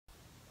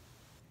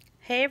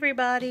Hey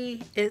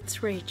everybody,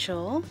 it's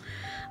Rachel.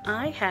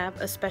 I have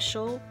a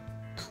special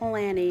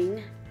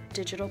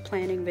digital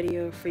planning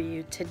video for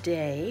you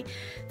today.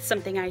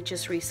 Something I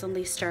just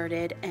recently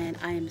started and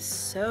I am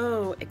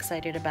so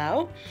excited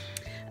about.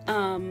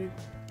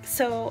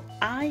 So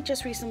I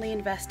just recently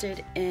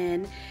invested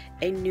in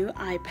a new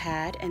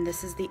iPad, and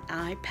this is the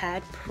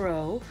iPad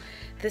Pro.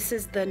 This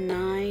is the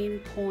 9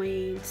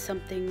 point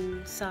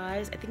something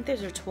size. I think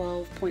there's a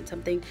 12 point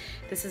something.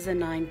 This is a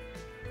 9,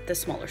 the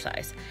smaller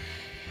size.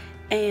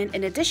 And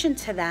in addition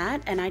to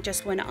that, and I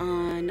just went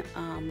on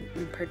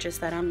and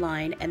purchased that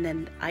online, and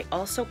then I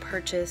also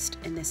purchased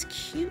in this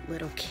cute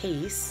little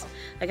case.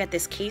 I got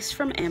this case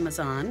from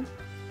Amazon,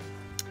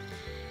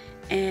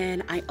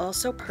 and I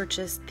also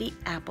purchased the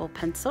Apple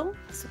Pencil.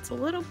 So it's a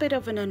little bit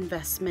of an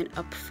investment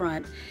up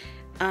front.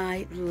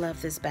 I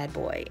love this bad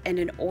boy, and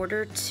in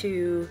order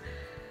to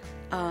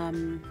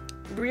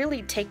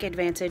really take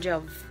advantage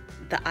of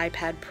the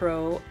iPad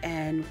Pro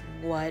and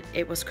what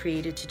it was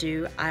created to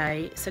do,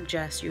 I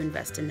suggest you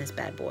invest in this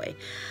bad boy.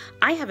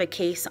 I have a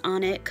case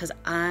on it because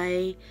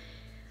I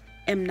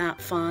am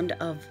not fond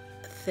of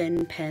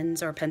thin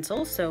pens or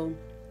pencils, so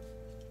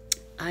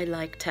I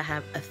like to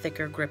have a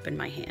thicker grip in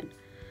my hand.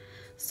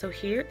 So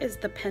here is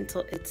the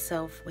pencil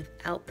itself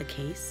without the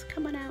case.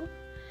 Come on out.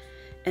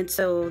 And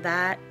so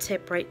that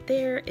tip right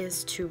there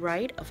is to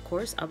write, of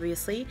course,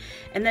 obviously.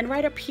 And then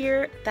right up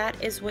here, that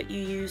is what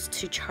you use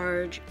to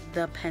charge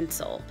the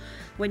pencil.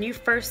 When you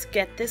first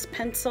get this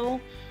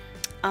pencil,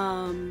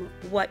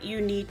 what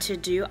you need to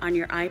do on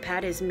your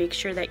iPad is make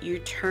sure that you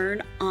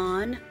turn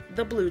on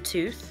the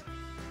Bluetooth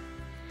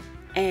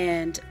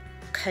and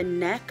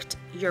connect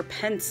your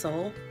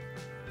pencil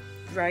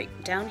right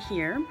down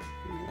here.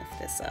 Let me lift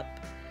this up.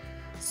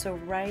 So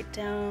right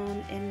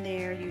down in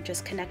there, you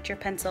just connect your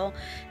pencil,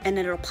 and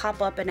it'll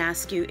pop up and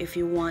ask you if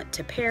you want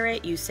to pair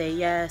it. You say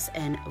yes,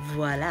 and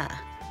voila.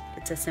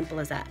 It's as simple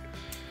as that.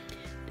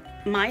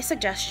 My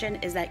suggestion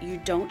is that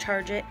you don't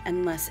charge it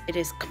unless it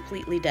is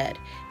completely dead.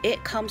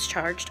 It comes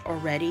charged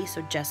already,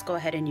 so just go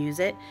ahead and use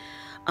it.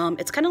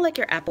 It's kind of like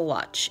your Apple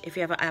Watch. If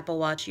you have an Apple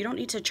Watch, you don't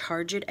need to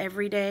charge it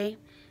every day.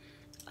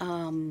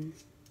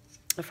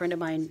 A friend of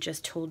mine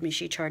just told me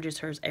she charges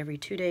hers every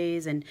 2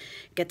 days and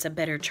gets a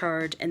better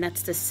charge, and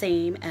that's the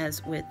same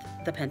as with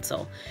the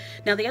pencil.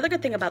 Now, the other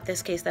good thing about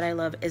this case that I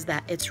love is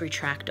that it's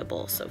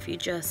retractable. So if you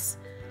just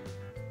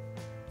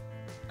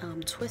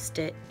twist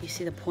it, you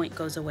see the point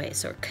goes away.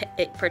 So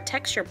it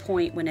protects your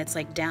point when it's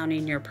like down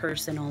in your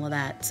purse and all of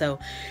that. So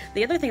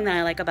the other thing that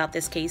I like about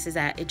this case is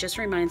that it just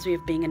reminds me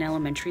of being in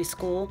elementary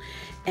school,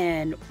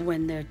 and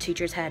when the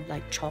teachers had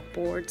like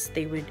chalkboards,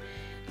 they would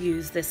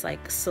use this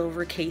like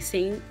silver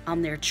casing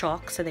on their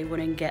chalk so they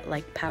wouldn't get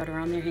like powder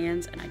on their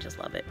hands, and I just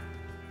love it.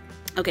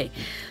 Okay,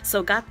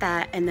 so got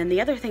that. And then the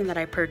other thing that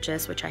I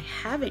purchased, which I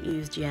haven't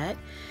used yet,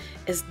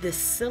 is this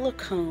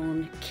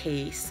silicone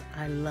case.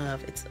 I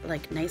love it's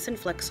like nice and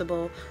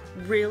flexible,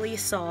 really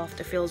soft.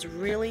 It feels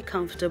really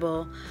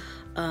comfortable.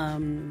 I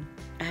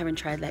haven't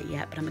tried that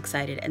yet, but I'm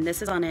excited. And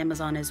this is on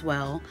Amazon as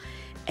well,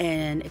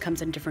 and it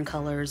comes in different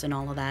colors and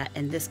all of that.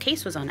 And this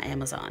case was on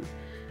Amazon.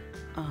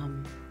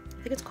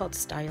 I think it's called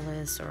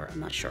Stylus, or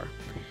I'm not sure.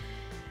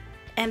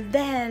 And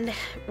then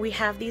we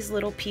have these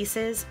little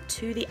pieces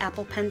to the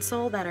Apple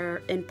Pencil that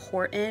are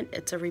important.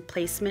 It's a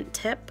replacement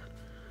tip.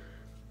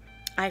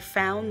 I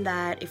found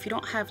that if you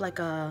don't have like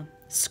a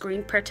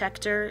screen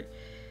protector,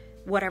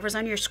 whatever's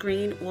on your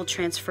screen will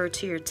transfer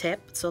to your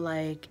tip. So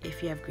like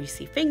if you have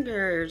greasy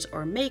fingers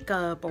or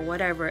makeup or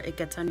whatever, it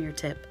gets on your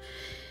tip.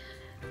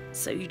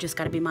 So you just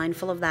got to be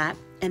mindful of that.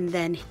 And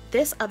then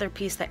this other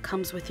piece that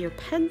comes with your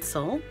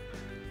pencil,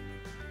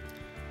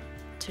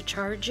 to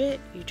charge it,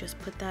 you just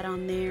put that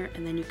on there,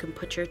 and then you can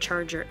put your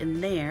charger in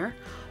there.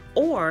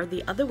 Or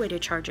the other way to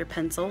charge your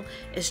pencil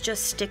is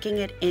just sticking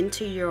it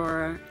into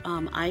your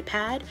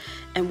iPad,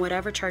 and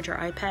whatever charge your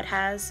iPad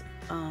has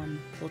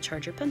will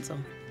charge your pencil.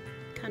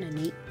 Kind of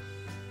neat.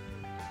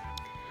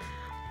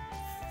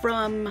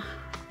 From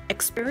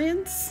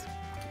experience,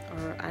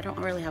 or I don't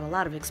really have a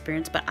lot of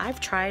experience, but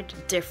I've tried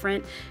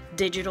different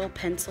digital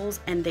pencils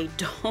and they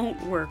don't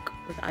work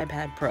with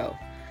iPad Pro.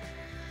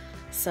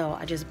 So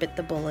I just bit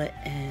the bullet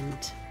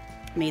and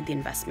made the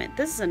investment.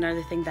 This is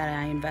another thing that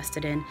I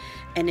invested in,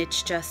 and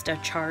it's just a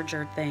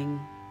charger thing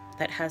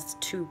that has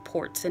 2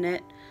 ports in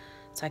it.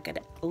 So I could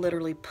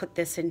literally put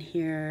this in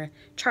here,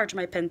 charge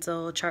my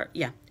pencil,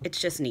 yeah,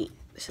 it's just neat.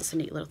 It's just a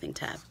neat little thing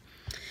to have.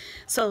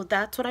 So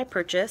that's what I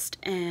purchased,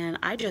 and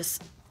I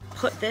just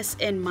put this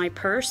in my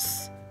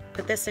purse,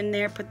 put this in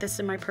there, put this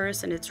in my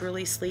purse, and it's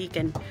really sleek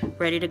and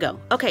ready to go.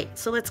 Okay,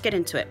 so let's get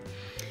into it.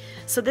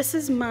 So this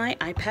is my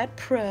iPad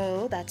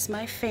Pro, that's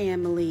my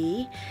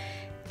family,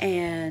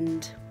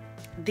 and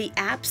the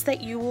apps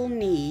that you will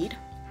need,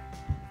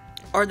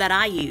 or that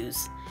I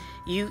use,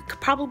 you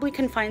probably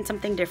can find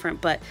something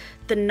different, but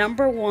the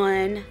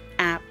 #1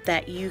 app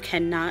that you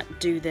cannot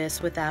do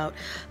this without,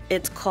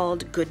 it's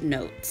called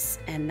GoodNotes,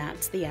 and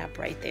that's the app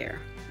right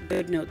there,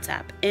 GoodNotes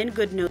app. In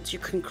GoodNotes, you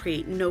can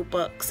create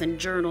notebooks and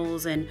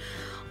journals and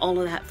all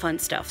of that fun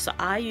stuff. So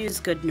I use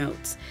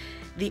GoodNotes.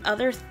 The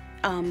other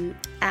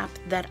app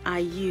that I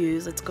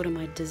use, let's go to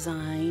my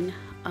design.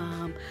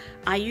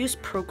 I use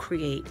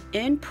Procreate.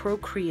 In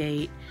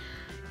Procreate,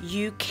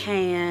 you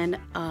can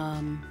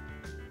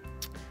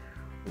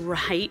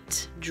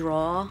write,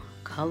 draw,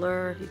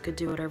 color. You could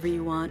do whatever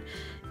you want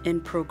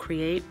in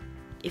Procreate.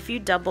 If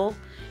you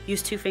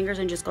use 2 fingers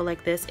and just go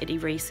like this, it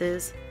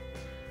erases.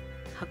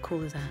 How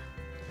cool is that?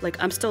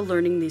 Like, I'm still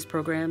learning these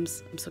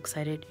programs. I'm so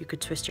excited. You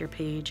could twist your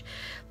page.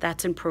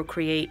 That's in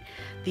Procreate.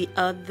 The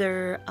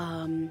other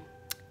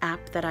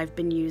app that I've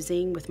been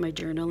using with my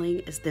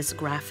journaling is this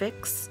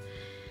Graphics.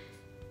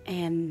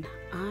 And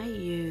I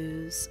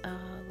use,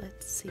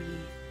 let's see.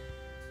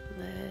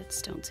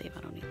 Don't save,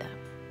 I don't need that.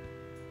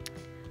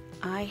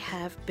 I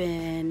have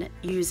been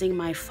using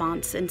my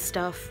fonts and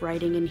stuff,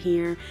 writing in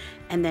here,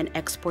 and then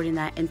exporting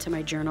that into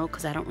my journal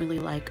because I don't really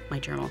like my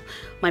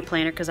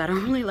planner, because I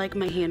don't really like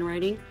my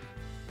handwriting.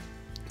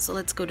 So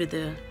let's go to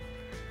the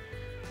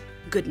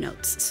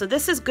GoodNotes. So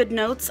this is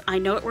GoodNotes. I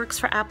know it works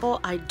for Apple.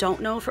 I don't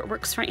know if it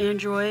works for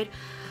Android.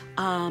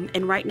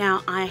 And right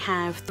now I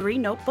have 3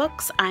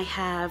 notebooks. I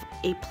have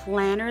a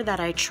planner that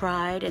I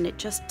tried and it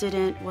just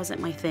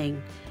wasn't my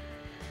thing.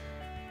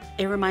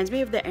 It reminds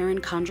me of the Erin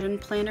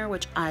Condren planner,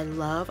 which I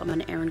love. I'm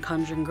an Erin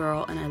Condren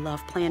girl and I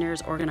love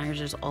planners,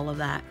 organizers, all of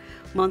that.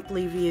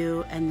 Monthly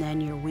view and then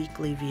your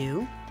weekly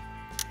view.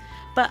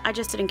 But I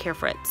just didn't care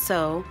for it.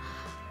 So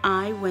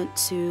I went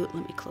to,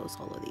 let me close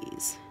all of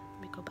these.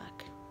 Let me go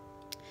back.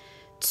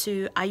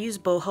 I use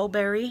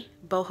Bohoberry.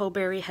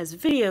 Bohoberry has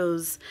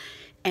videos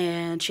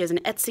and she has an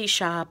Etsy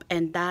shop,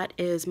 and that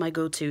is my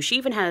go-to. She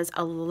even has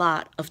a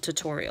lot of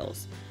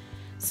tutorials.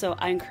 So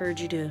I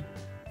encourage you to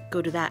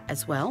go to that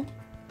as well.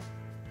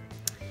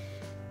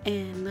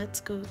 And let's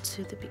go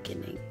to the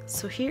beginning.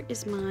 So here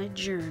is my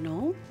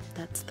journal.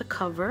 That's the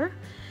cover.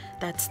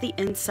 That's the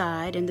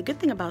inside. And the good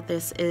thing about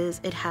this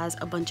is it has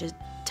a bunch of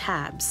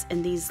tabs,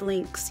 and these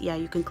links, yeah,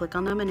 you can click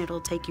on them and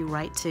it'll take you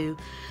right to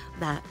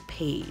that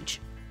page.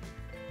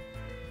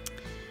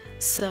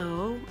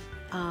 So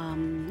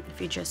if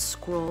you just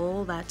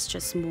scroll, that's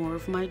just more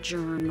of my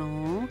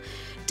journal.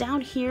 Down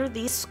here,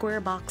 these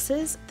square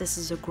boxes, this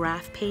is a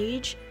graph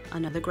page,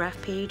 another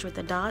graph page with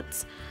the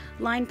dots,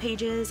 line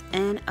pages,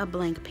 and a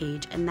blank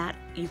page, and that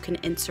you can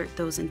insert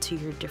those into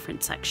your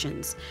different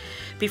sections.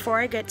 Before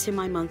I get to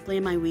my monthly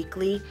and my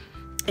weekly,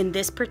 in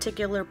this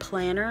particular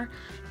planner,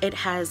 it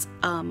has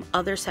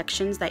other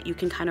sections that you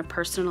can kind of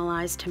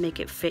personalize to make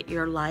it fit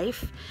your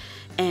life.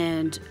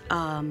 And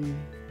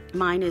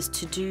mine is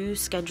to-do,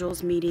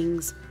 schedules,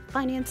 meetings,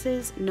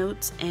 finances,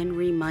 notes, and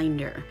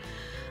reminder.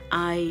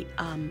 I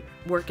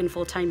work in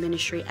full-time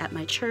ministry at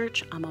my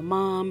church. I'm a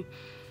mom.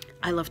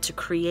 I love to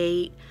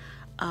create.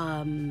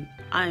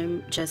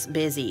 I'm just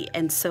busy.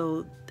 And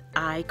so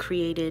I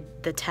created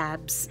the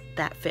tabs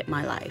that fit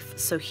my life.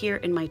 So here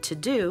in my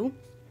to-do,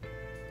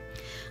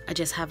 I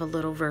just have a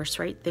little verse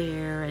right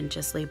there and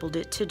just labeled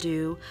it to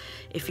do.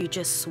 If you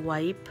just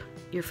swipe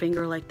your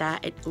finger like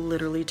that, it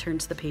literally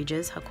turns the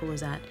pages. How cool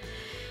is that?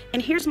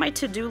 And here's my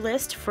to-do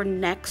list for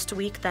next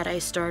week that I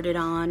started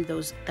on,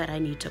 those that I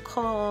need to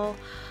call,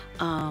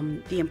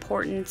 the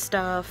important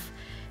stuff.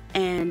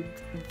 And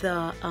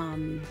the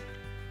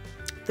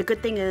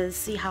good thing is,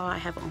 see how I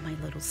have all my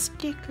little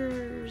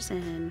stickers,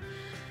 and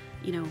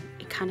you know,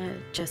 it kind of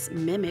just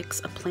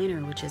mimics a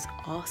planner, which is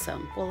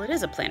awesome. Well, it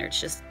is a planner,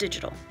 it's just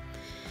digital.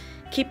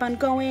 Keep on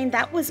going.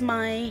 That was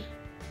my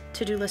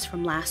to-do list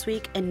from last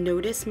week, and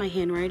notice my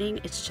handwriting,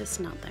 it's just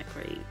not that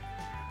great.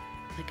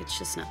 Like, it's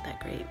just not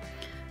that great.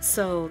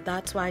 So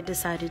that's why I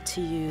decided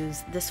to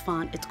use this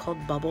font. It's called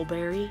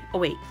Bubbleberry. Oh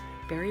wait,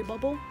 Berry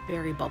Bubble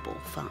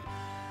font,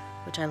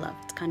 which I love.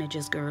 It's kind of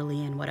just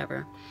girly and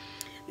whatever.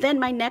 Then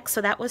my next,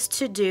 so that was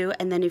to do,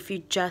 and then if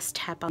you just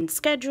tap on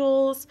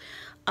schedules,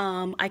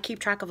 I keep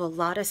track of a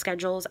lot of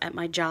schedules at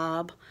my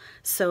job.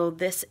 So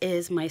this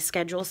is my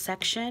schedule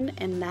section,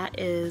 and that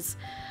is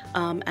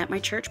at my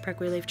church,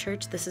 Parkway Life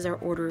Church. This is our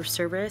order of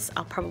service.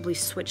 I'll probably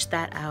switch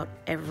that out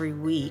every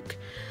week.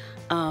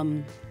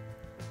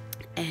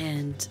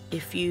 And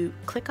if you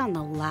click on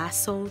the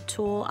Lasso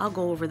Tool, I'll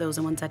go over those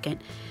in 1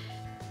 second.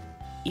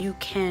 You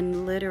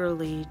can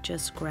literally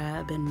just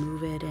grab and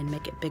move it and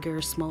make it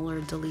bigger,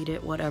 smaller, delete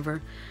it,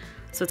 whatever.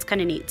 So it's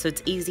kind of neat. So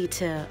it's easy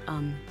to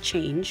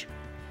change.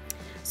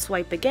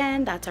 Swipe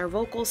again, that's our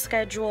vocal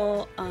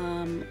schedule.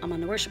 I'm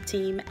on the worship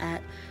team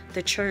at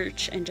the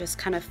church and just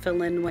kind of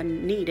fill in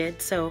when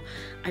needed. So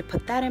I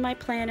put that in my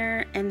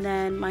planner, and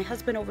then my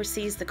husband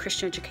oversees the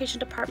Christian education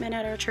department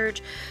at our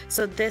church.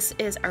 So this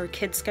is our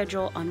kids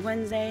schedule on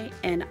Wednesday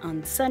and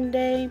on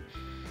Sunday.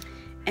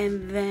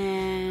 And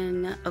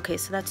then, okay,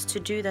 so that's to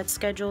do, that's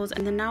schedules.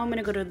 And then now I'm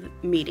gonna go to the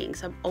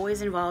meetings. I'm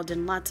always involved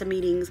in lots of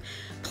meetings,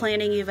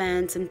 planning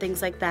events and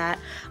things like that.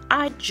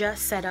 I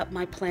just set up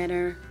my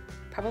planner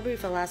probably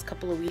for the last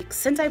couple of weeks,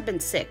 since I've been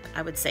sick,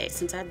 I would say,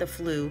 since I had the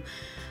flu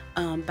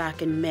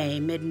back in May,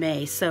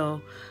 mid-May.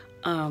 So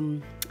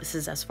this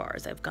is as far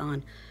as I've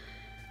gone.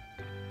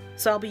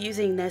 So I'll be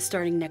using this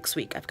starting next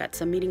week. I've got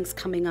some meetings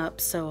coming up,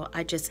 so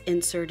I just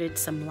inserted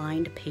some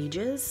lined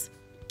pages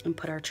and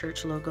put our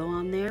church logo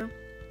on there.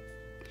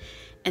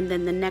 And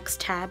then the next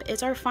tab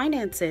is our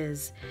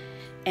finances.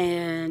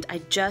 And I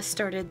just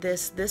started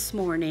this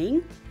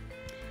morning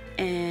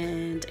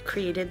and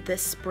created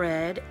this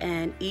spread,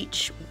 and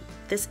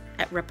this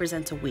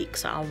represents a week.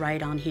 So I'll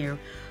write on here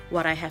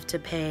what I have to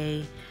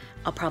pay.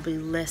 I'll probably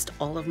list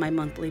all of my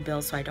monthly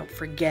bills so I don't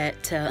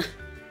forget to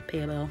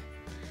pay a bill.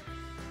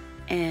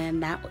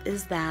 And that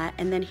is that.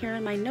 And then here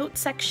in my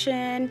notes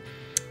section,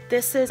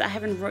 this is, I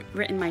haven't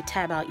written my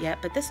tab out yet,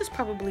 but this is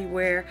probably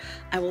where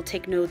I will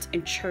take notes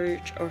in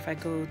church, or if I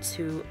go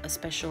to a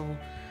special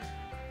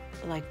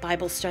like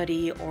Bible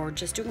study or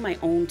just doing my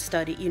own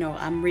study. You know,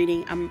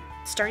 I'm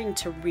starting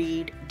to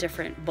read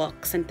different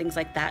books and things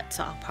like that,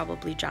 so I'll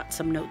probably jot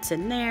some notes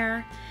in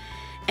there.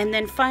 And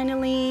then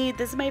finally,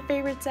 this is my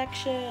favorite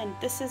section.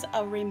 This is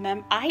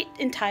I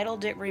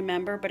entitled it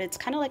Remember, but it's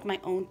kind of like my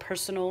own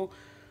personal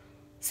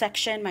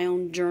section, my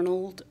own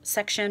journaled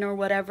section or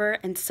whatever.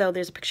 And so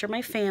there's a picture of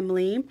my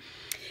family,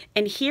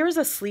 and here's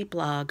a sleep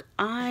log.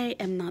 I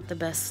am not the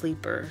best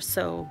sleeper,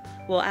 so,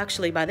 well,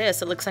 actually by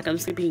this it looks like I'm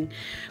sleeping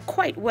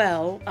quite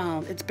well.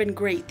 It's been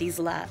great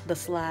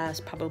this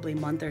last probably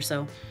month or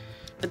so.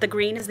 But the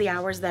green is the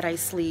hours that I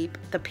sleep.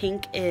 The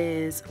pink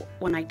is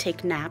when I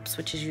take naps,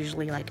 which is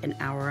usually like an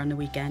hour on the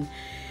weekend.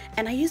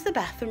 And I use the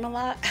bathroom a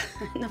lot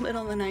in the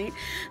middle of the night.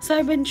 So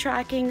I've been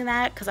tracking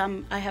that because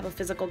I have a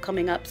physical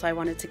coming up, so I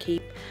wanted to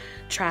keep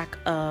track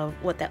of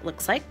what that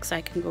looks like so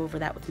I can go over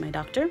that with my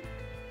doctor.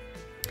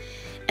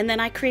 And then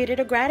I created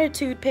a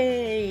gratitude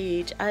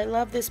page. I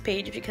love this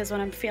page because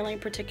when I'm feeling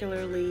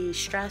particularly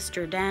stressed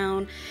or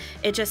down,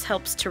 it just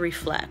helps to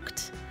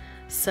reflect.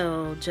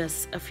 So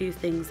just a few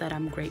things that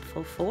I'm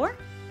grateful for.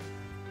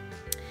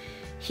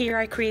 Here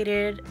I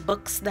created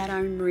books that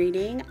I'm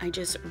reading. I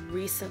just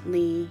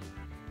recently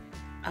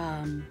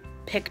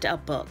picked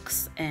up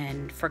books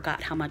and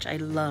forgot how much I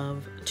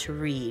love to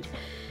read.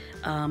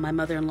 My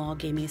mother-in-law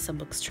gave me some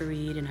books to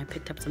read, and I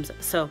picked up some.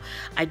 So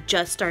I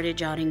just started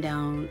jotting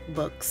down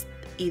books.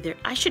 Either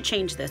I should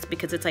change this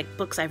because it's like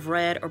books I've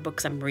read or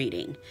books I'm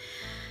reading.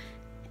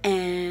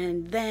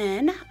 And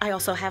then I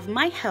also have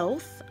my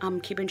health. I'm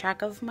keeping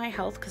track of my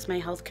health because my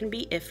health can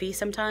be iffy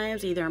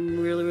sometimes. Either I'm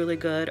really, really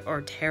good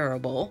or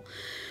terrible.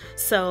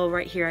 So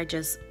right here I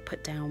just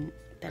put down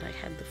that I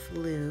had the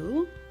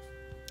flu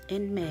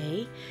in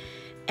May.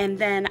 And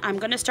then I'm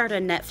going to start a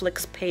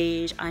Netflix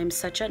page. I'm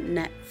such a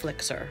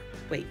Netflixer.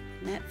 Wait,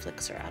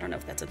 Netflixer. I don't know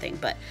if that's a thing,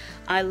 but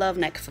I love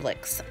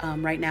Netflix.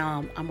 Right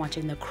now I'm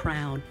watching The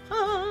Crown.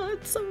 Oh,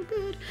 it's so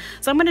good.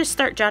 So I'm going to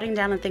start jotting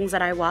down the things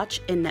that I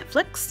watch in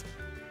Netflix.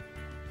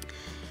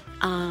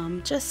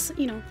 Just,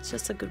 you know, it's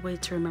just a good way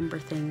to remember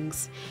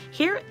things.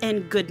 Here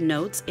in Good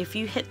Notes, if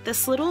you hit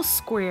this little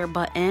square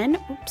button,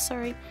 oops,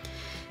 sorry,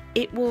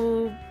 it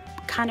will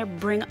kind of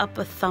bring up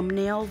a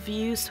thumbnail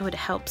view, so it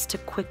helps to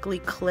quickly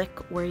click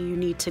where you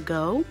need to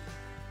go.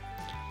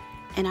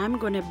 And I'm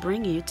going to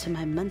bring you to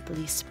my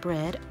monthly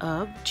spread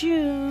of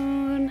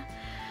June.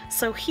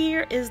 So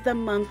here is the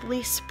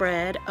monthly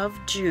spread of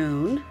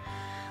June.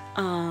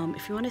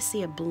 If you want to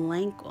see a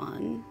blank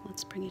one,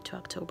 let's bring you to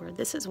October.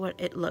 This is what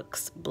it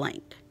looks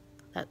blank.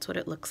 That's what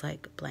it looks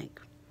like blank.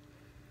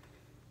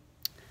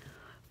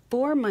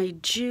 For my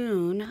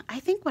June, I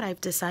think what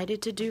I've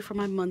decided to do for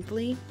my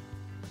monthly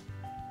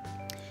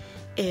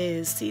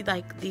is see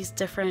like these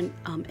different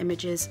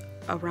images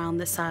around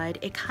the side.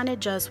 It kind of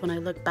just, when I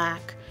look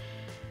back,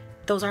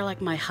 those are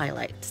like my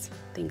highlights,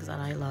 things that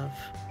I love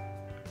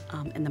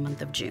in the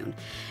month of June.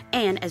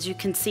 And as you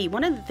can see,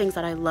 one of the things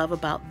that I love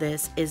about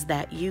this is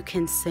that you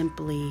can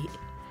simply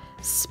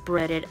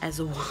spread it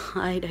as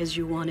wide as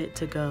you want it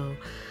to go.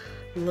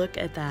 Look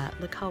at that.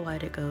 Look how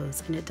wide it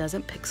goes, and it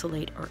doesn't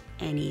pixelate or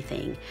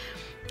anything.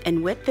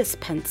 And with this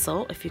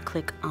pencil, if you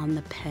click on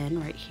the pen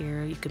right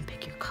here, you can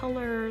pick your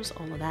colors,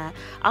 all of that.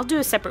 I'll do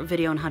a separate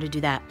video on how to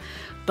do that,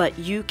 but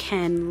you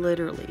can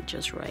literally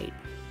just write.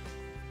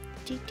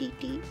 Deep, deep,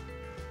 deep.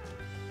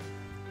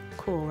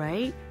 Cool,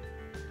 right?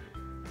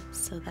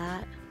 So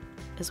that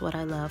is what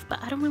I love,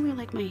 but I don't really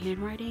like my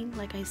handwriting,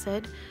 like I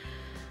said,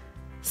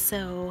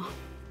 so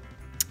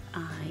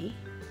I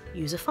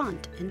use a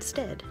font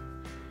instead.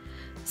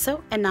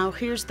 So, and now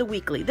here's the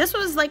weekly. This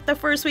was like the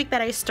first week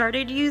that I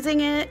started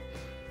using it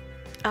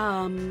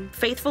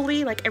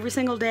faithfully, like every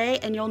single day,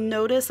 and you'll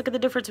notice, look at the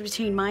difference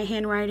between my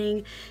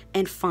handwriting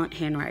and font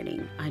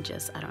handwriting. I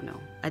don't know.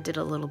 I did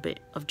a little bit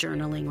of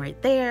journaling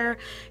right there,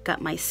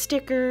 got my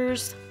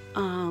stickers,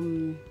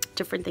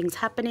 different things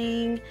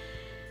happening.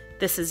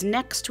 This is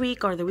next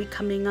week or the week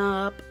coming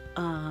up.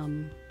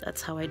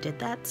 That's how I did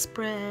that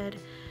spread.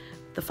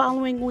 The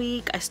following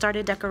week, I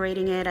started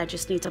decorating it. I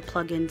just need to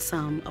plug in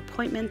some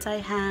appointments I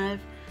have,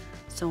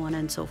 so on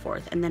and so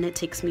forth. And then it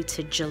takes me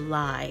to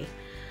July.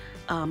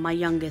 My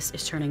youngest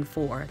is turning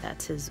 4.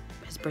 That's his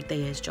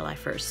birthday is July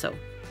 1st, so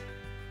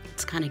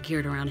it's kind of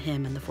geared around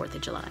him and the 4th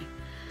of July.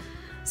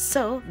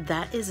 So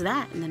that is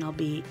that, and then I'll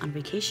be on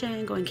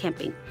vacation, going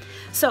camping.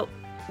 So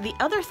the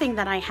other thing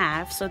that I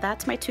have, so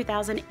that's my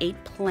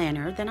 2008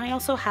 planner. Then I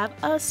also have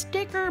a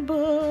sticker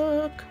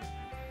book.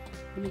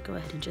 Let me go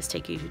ahead and just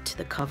take you to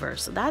the cover.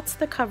 So that's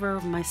the cover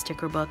of my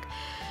sticker book.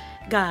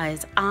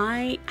 Guys,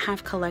 I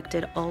have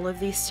collected all of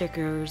these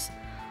stickers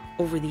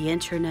over the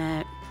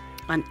internet.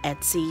 On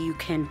Etsy, you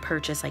can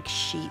purchase like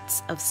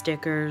sheets of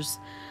stickers,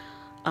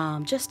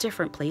 just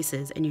different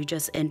places, and you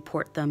just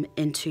import them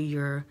into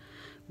your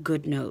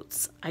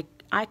GoodNotes.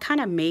 I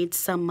kind of made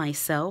some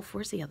myself.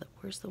 Where's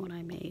the one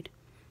I made?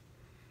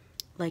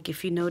 Like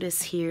if you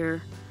notice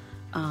here,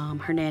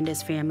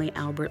 Hernandez family,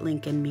 Albert,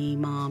 Lincoln, me,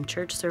 mom,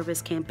 church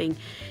service, camping,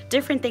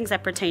 different things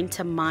that pertain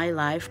to my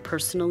life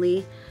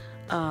personally,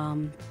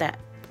 that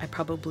I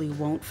probably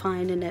won't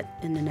find in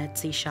an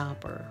Etsy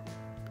shop,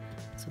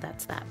 so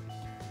that's that.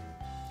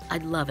 I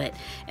love it.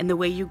 And the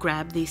way you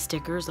grab these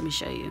stickers, let me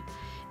show you.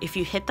 If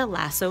you hit the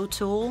lasso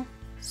tool,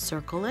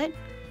 circle it,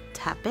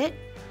 tap it,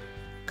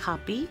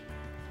 copy,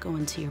 go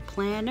into your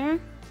planner,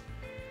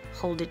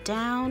 hold it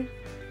down,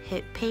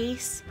 hit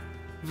paste,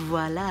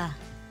 voila.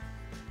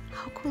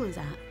 How cool is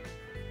that,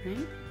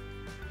 right?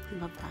 I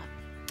love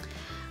that.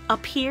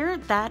 Up here,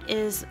 that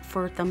is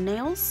for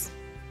thumbnails,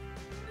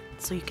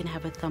 so you can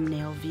have a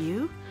thumbnail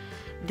view.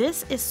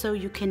 This is so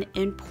you can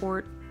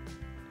import,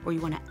 or you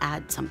want to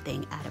add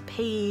something, add a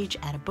page,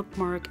 add a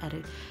bookmark, add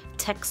a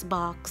text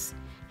box.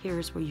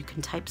 Here's where you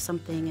can type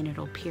something and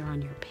it'll appear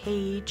on your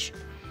page.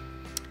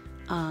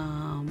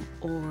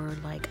 Or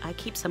like I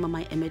keep some of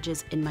my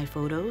images in my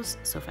photos.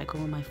 So if I go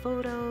in my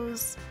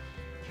photos,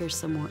 here's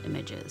some more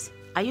images.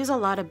 I use a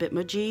lot of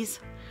Bitmojis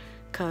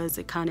because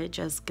it kind of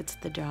just gets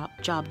the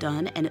job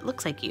done and it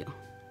looks like you.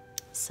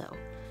 So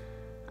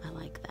I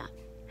like that.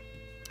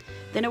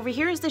 Then over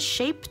here is the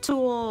shape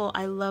tool.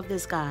 I love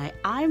this guy.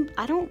 I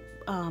don't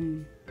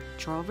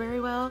draw very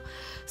well,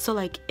 so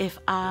like if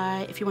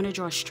you want to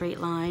draw a straight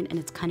line and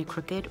it's kind of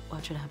crooked,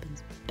 watch what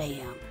happens.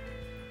 Bam,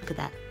 look at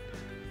that,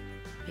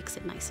 makes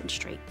it nice and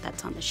straight.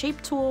 That's on the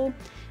shape tool.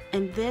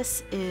 And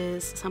this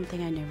is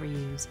something I never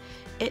use.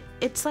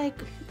 It's like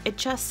it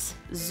just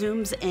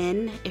zooms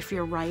in if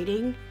you're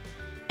writing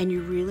and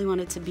you really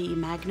want it to be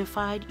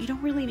magnified. You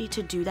don't really need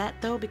to do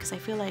that though, because I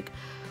feel like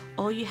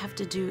all you have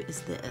to do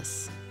is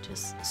this,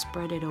 just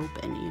spread it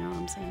open, you know what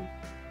I'm saying?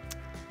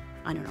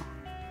 I don't know.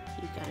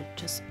 You gotta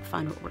just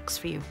find what works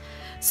for you.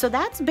 So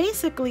that's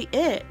basically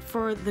it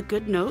for the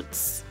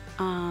GoodNotes.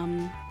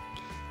 And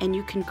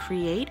you can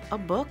create a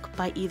book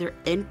by either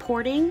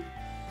importing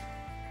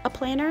a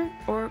planner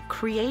or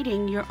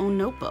creating your own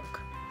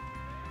notebook.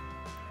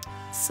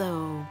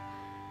 So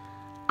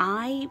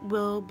I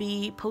will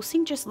be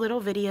posting just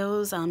little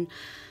videos on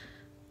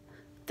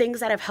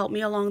things that have helped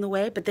me along the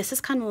way, but this is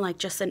kind of like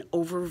just an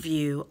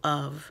overview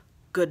of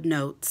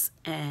GoodNotes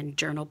and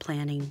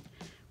journaling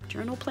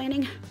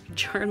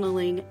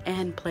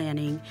and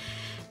planning.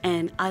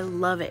 And I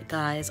love it,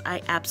 guys.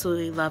 I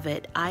absolutely love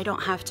it. I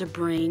don't have to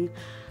bring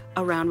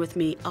around with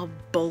me a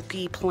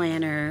bulky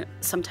planner,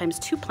 sometimes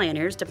two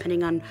planners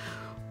depending on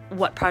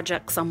what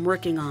projects I'm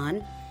working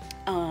on,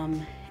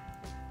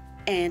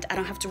 and I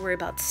don't have to worry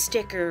about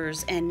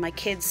stickers and my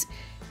kids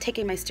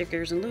taking my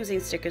stickers and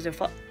losing stickers and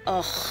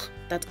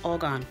that's all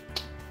gone.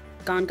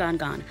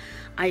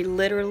 I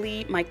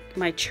literally,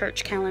 my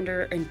church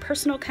calendar and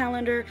personal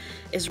calendar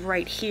is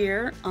right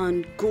here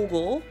on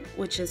Google,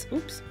 which is,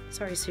 oops,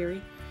 sorry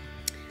Siri,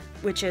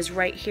 which is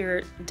right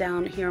here,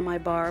 down here on my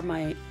bar,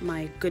 my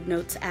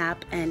GoodNotes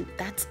app, and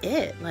that's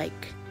it.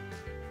 Like,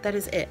 that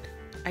is it.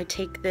 I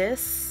take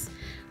this,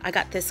 I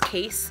got this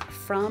case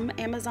from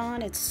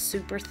Amazon. It's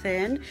super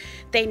thin.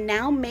 They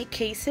now make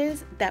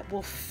cases that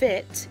will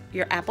fit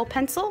your Apple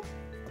Pencil,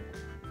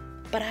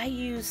 but I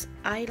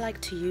like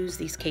to use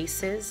these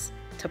cases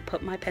to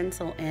put my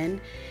pencil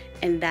in,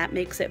 and that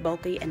makes it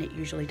bulky and it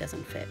usually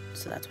doesn't fit.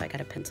 So that's why I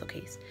got a pencil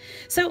case.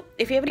 So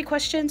if you have any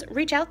questions,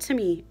 reach out to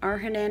me,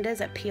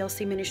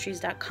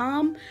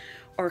 rhernandez@plcministries.com,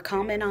 or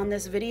comment on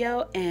this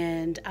video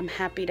and I'm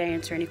happy to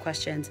answer any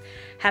questions.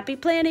 Happy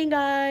planning,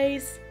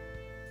 guys!